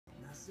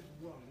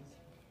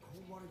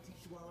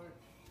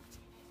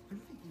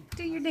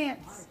Do your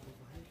dance.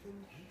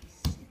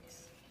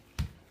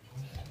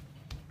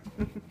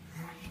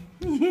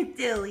 You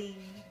silly.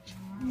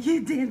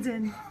 You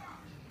dancing.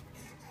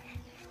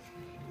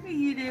 What are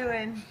you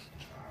doing?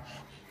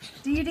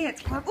 Do your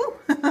dance. Come on. Ooh.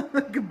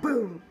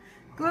 Kaboom.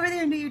 Go over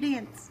there and do your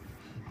dance.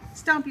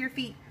 Stomp your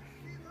feet.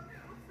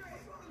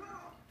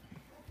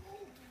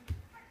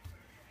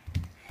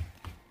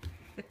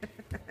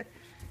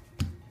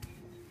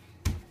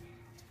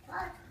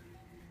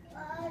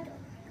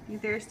 You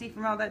thirsty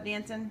from all that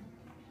dancing?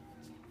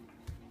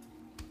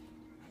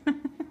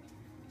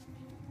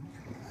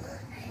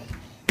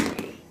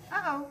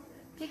 Uh-oh.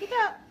 Pick it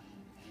up.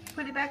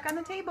 Put it back on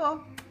the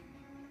table.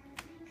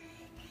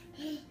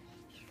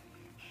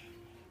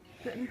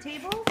 Put it on the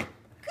table.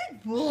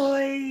 Good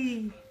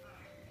boy.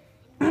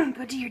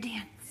 Go do your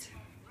dance.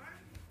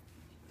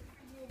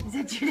 Is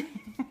that your dance?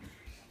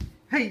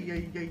 Hey, yeah,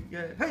 yeah,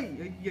 yeah. Hey,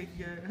 yeah, yeah,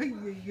 yeah. Hey,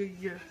 yeah, yeah,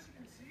 yeah.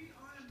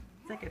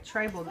 It's like a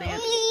tribal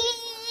dance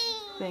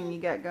thing you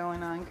got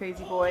going on,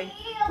 crazy boy.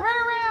 Run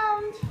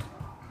around.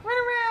 Run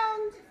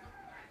around.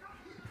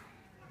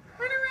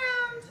 Run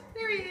around.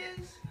 There he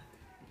is.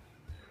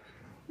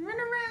 Run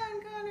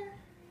around, Connor.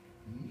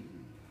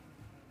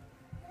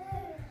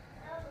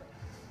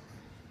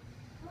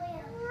 Run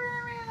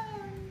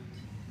around.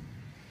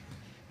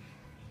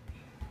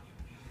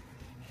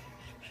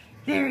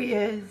 There he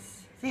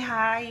is. Say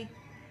hi.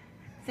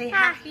 Say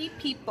happy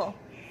people.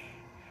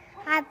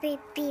 Happy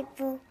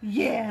people.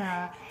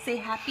 Yeah. Say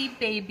happy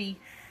baby.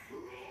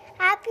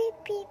 Happy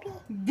baby.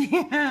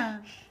 Yeah.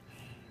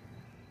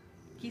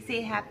 Can you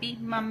say happy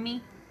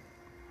mommy?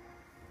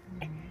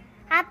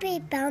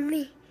 Happy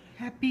mommy.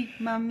 Happy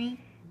mommy?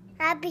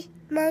 Happy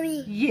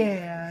mommy.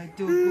 Yeah.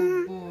 Do a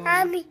good boy.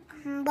 Happy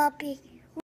puppy.